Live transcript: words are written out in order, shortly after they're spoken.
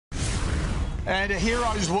And a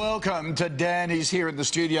hero's welcome to Dan. He's here in the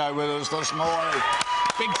studio with us this morning.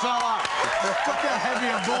 Big fella. Look how heavy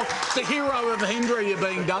a ball. It's the Hero of Hendra you're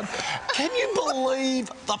being done. Can you believe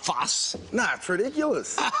the fuss? No, it's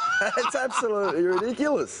ridiculous. It's absolutely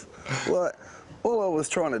ridiculous. Like, all I was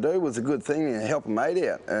trying to do was a good thing and help a mate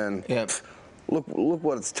out. And look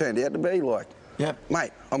what it's turned out to be like. Yep.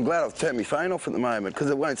 Mate, I'm glad I've turned my phone off at the moment because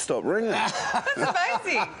it won't stop ringing. That's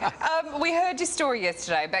amazing. We heard your story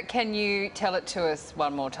yesterday, but can you tell it to us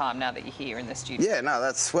one more time now that you're here in the studio? Yeah, no,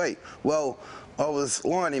 that's sweet. Well, I was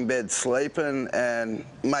lying in bed sleeping and,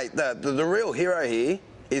 mate, the real hero here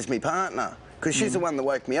is my partner because she's the one that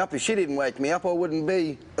woke me up. If she didn't wake me up, I wouldn't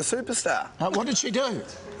be a superstar. What did she do?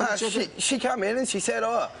 She come in and she said,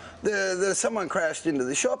 there's someone crashed into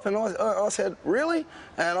the shop, and I said, really?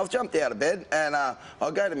 And I've jumped out of bed and I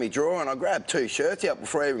go to my drawer and I grabbed 2 shirts out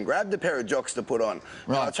before I even grabbed a pair of jocks to put on.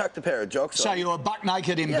 Right. And I chucked a pair of jocks on. So you were buck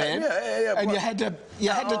naked in bed? Yeah. And you had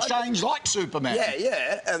to change like Superman?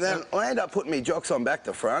 Yeah. And then I ended up putting my jocks on back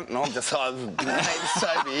to front and I'm just like, mate,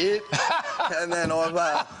 so be it. And then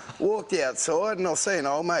I've walked outside and I've seen an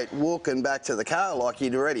old mate walking back to the car like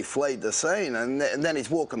he'd already fled the scene, and then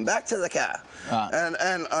he's walking back to the car. Right.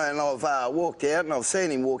 And I've walked out and I've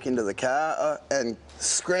seen him walk into the car and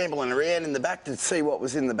scrambling around in the back to see what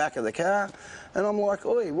was in the back of the car. And I'm like,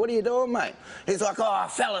 oi, what are you doing, mate? He's like, I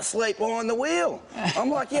fell asleep behind the wheel. I'm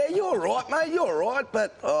like, yeah, you're right, mate, you're right,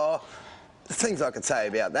 but things I could say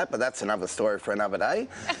about that, but that's another story for another day.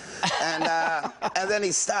 And then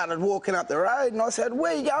he started walking up the road, and I said,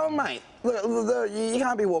 where you going, mate? You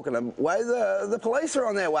can't be walking away. The police are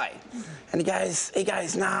on their way. And he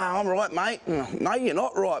goes, no, I'm right, mate. No, you're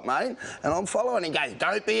not right, mate. And I'm following. He goes,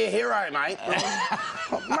 don't be a hero, mate.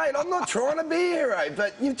 Mate, I'm not trying to be a hero,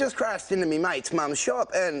 but you've just crashed into me mate's mum's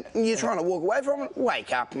shop, and you're trying to walk away from it.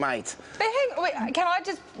 Wake up, mate. But wait, can I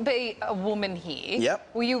just be a woman here?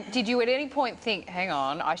 Yep. Did you at any point think, hang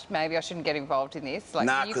on, maybe I shouldn't get involved in this? Like,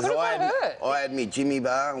 nah, because I had me Jimmy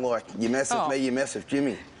bar, like, you mess with me, you mess with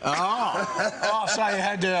Jimmy. So you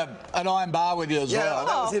had an iron bar with you as well? Yeah,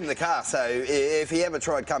 that was in the car, so if he ever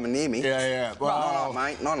tried coming near me... Yeah. Well, no,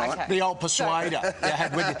 mate, no. Okay. The old persuader you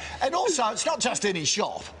had with you. And also, it's not just any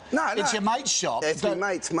shop. No. It's your mate's shop. It's my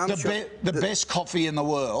mate's mum's shop. The best coffee in the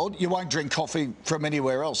world. You won't drink coffee from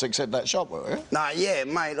anywhere else except that shop, will you? No, yeah,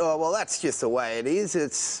 mate. Oh, well, that's just the way it is.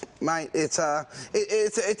 It's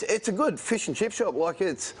a good fish and chip shop. Like,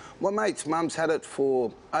 my mate's mum's had it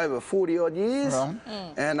for over 40-odd years. Right.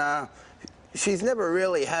 And she's never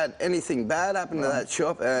really had anything bad happen to that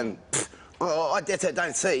shop. And I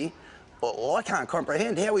don't see. I can't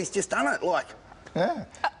comprehend how he's just done it. Like. Yeah.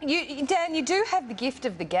 Dan, you do have the gift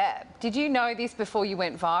of the gab. Did you know this before you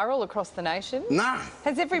went viral across the nation? No.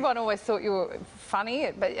 Has everyone always thought you were funny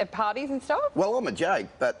at parties and stuff? Well, I'm a joke,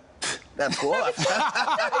 but that's life. No,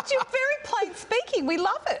 but you're very plain speaking. We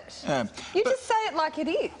love it. You just say it like it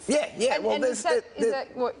is. Yeah. And is that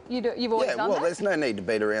what you do? You've always done that? Yeah, well, there's no need to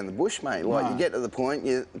beat around the bush, mate. Like, you get to the point,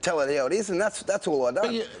 you tell it how it is, and that's all I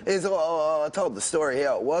done. I told the story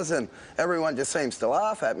how it was, and everyone just seems to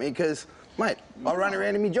laugh at me because... Mate, I run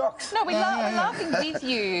around in my jocks. No, we're laughing with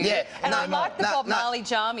you. Yeah. And I like the Bob Marley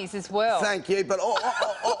jammies as well. Thank you, but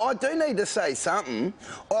I do need to say something.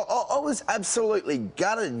 I was absolutely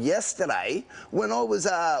gutted yesterday when I was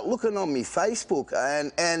looking on my Facebook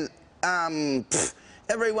and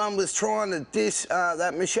everyone was trying to diss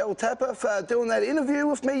that Michelle Tapper for doing that interview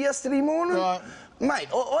with me yesterday morning. Right. Mate,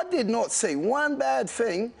 I did not see one bad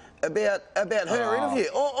thing about her interview.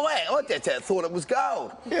 I just thought it was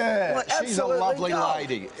gold. Yeah, like, she's a lovely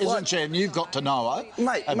lady, isn't she? And you've got to know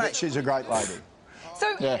her. Mate, she's a great lady.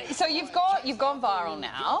 So you've gone viral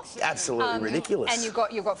now. Absolutely ridiculous. And you've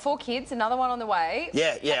got 4 kids, another one on the way.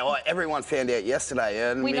 Yeah. Everyone found out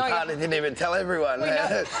yesterday, and my partner didn't even tell everyone.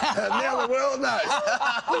 Now the world knows.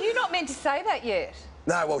 Well, you're not meant to say that yet.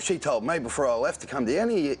 No, well, she told me before I left to come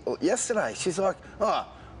down here yesterday. She's like,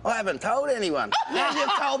 I haven't told anyone. Now you've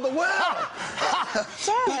told the world.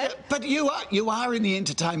 But you are in the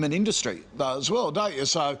entertainment industry, though, as well, don't you?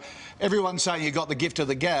 So everyone's saying you got the gift of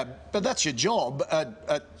the gab, but that's your job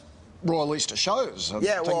at Royal Easter shows and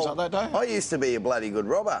things like that, don't you? I used to be a bloody good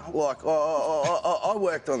robber. Like, I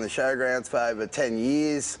worked on the showgrounds for over 10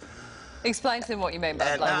 years. Explain to them what you mean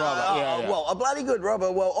by bloody robber. Well, a bloody good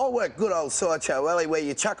robber. Well, I work good old Sideshow Alley where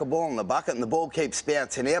you chuck a ball in the bucket and the ball keeps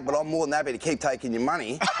bouncing out, but I'm more than happy to keep taking your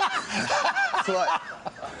money. Like...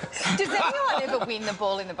 Does anyone ever win the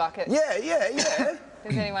ball in the bucket? Yeah.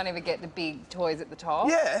 Does anyone ever get the big toys at the top?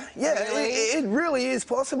 Yeah. Really? It really is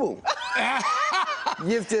possible.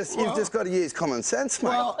 You've just got to use common sense, mate.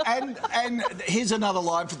 Well, and here's another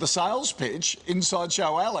line for the sales pitch inside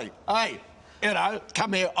Show Alley. Hey, You know,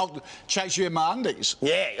 come here, I'll chase you in my undies.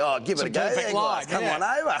 Yeah, oh, give it a go there, guys. Come on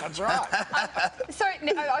over. That's right. So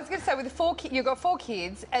I was going to say, with the 4 kids, you've got 4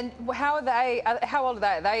 kids, and how are they? How old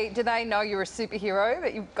are they? Do they know you're a superhero,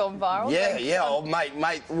 that you've gone viral? Yeah. Oh,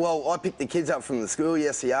 mate. Well, I picked the kids up from the school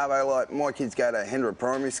yesterday. Like, my kids go to Hendra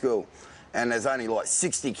Primary School, and there's only like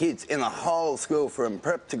 60 kids in the whole school from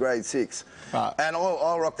prep to grade 6. Right. And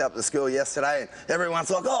I rocked up to school yesterday, and everyone's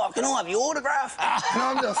like, "Oh, can I have your autograph?" And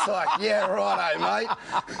I'm just like, "Yeah, righto, mate."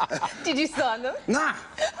 Did you sign them? Nah.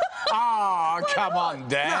 Oh, come on,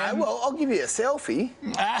 Dan. No, well, I'll give you a selfie.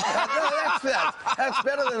 That's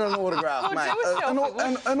better than an autograph, mate. Do a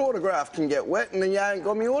selfie. An autograph can get wet, and then you ain't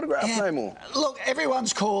got me autograph no more. Look,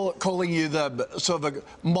 everyone's calling you the sort of a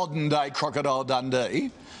modern-day Crocodile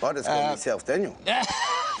Dundee. I just call myself Daniel.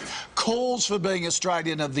 Calls for being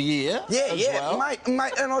Australian of the Year. Yeah, mate.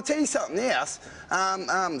 And I'll tell you something else.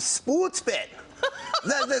 Sportsbet.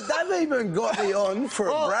 They've even got me on for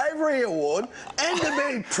a bravery award and to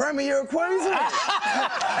be Premier of Queensland.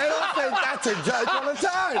 And I think that's a joke on its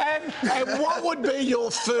own. And what would be your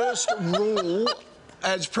first rule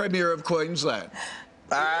as Premier of Queensland?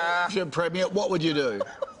 If you're Premier, what would you do?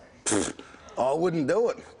 I wouldn't do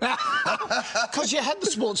it. Because you had the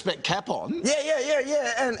Sportsbet cap on.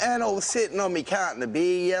 Yeah. And I was sitting on my carton of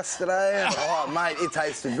beer yesterday, and oh, mate, it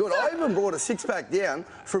tasted good. I even brought a 6-pack down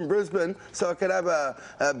from Brisbane so I could have a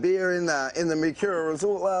beer in the Mercura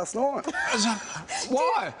Resort last night.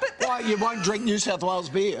 Why? Why? You won't drink New South Wales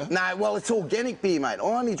beer? No, well, it's organic beer, mate. I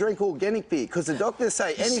only drink organic beer because the doctors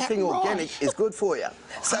say anything organic is good for you.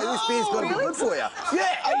 So this beer's got to be good for you.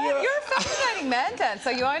 Yeah. You're a fascinating man, Dan, so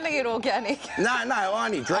you only eat organic. No, I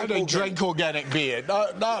only drink organic beer. No.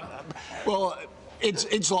 Well,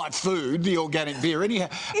 it's like food, the organic beer. Anyhow,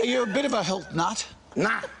 are you a bit of a health nut?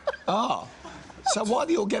 Nah. Oh. So why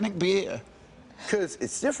the organic beer? Because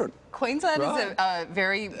it's different. Queenslanders are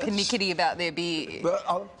very pernickety about their beer.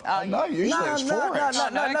 No, usually it's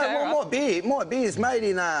forex. No. My beer's made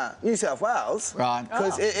in New South Wales. Right.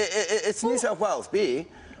 Because it's New South Wales beer.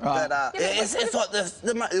 Right. But it's like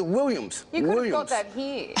the Williams. You could have got that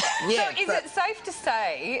here. Yeah. So is it safe to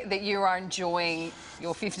say that you are enjoying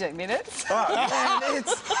your 15 minutes? Oh, man,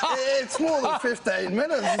 it's more than 15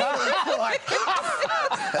 minutes.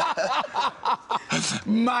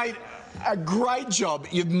 Mate, a great job.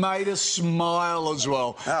 You've made us smile as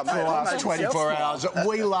well for the last 24 hours.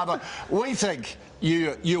 We love it. We think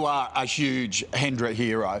you are a huge Hendra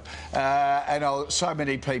hero, and so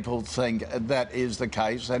many people think that is the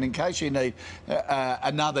case. And in case you need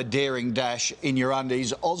another daring dash in your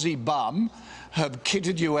undies, Aussie Bum have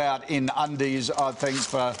kitted you out in undies, I think,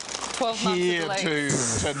 for 12 months here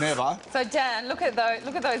to never. So Dan, look at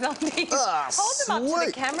those undies. Oh, hold them up to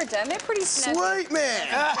the camera, Dan. They're pretty snappy. Sweet, man.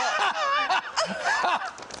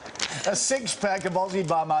 A 6-pack of Aussie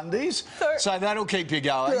Bum undies, so that'll keep you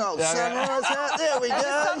going. Good old sunrise hat, there we go.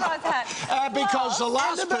 Sunrise hat. Because the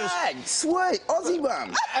last person... bag, sweet, Aussie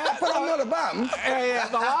Bum. But I'm not a bum. Yeah,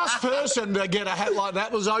 the last person to get a hat like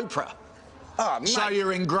that was Oprah. Oh, mate. So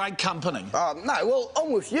you're in great company. Oh, no, well,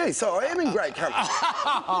 I'm with you, so I am in great company.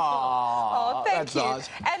 Oh, thank you. Nice.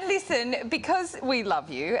 And listen, because we love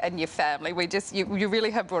you and your family, you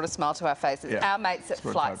really have brought a smile to our faces. Yeah. Our mates at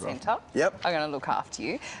Flight Centre are going to look after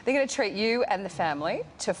you. They're going to treat you and the family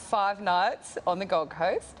to 5 nights on the Gold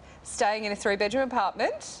Coast, staying in a 3-bedroom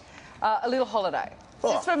apartment, a little holiday.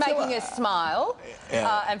 Just for making us smile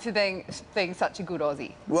and for being such a good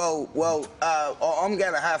Aussie. Well, I'm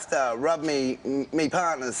going to have to rub me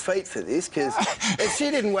partner's feet for this, because if she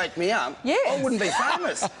didn't wake me up, I wouldn't be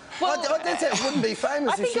famous. Well, I wouldn't be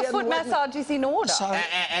famous if she hadn't foot massage is in order. So,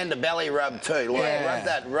 and a belly rub too.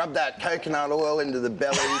 Like, rub that coconut oil into the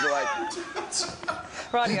belly.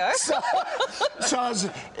 Rightio. So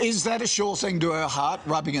is that a sure thing to her heart,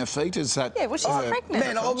 rubbing her feet? Is that... Yeah, well, she's pregnant.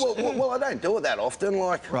 Man, well, I don't do it that often.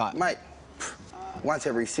 Mate, once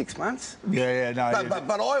every 6 months. Yeah, no.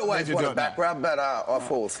 But I always want a back rub, but I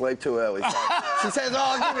fall asleep too early. So she says, "Oh,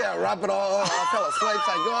 I'll give you a rub," but I fell asleep,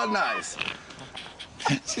 so God knows.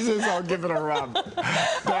 She says, "I'll give it a rub."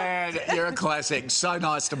 Dan, you're a classic. So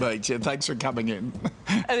nice to meet you. Thanks for coming in.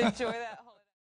 And enjoy that.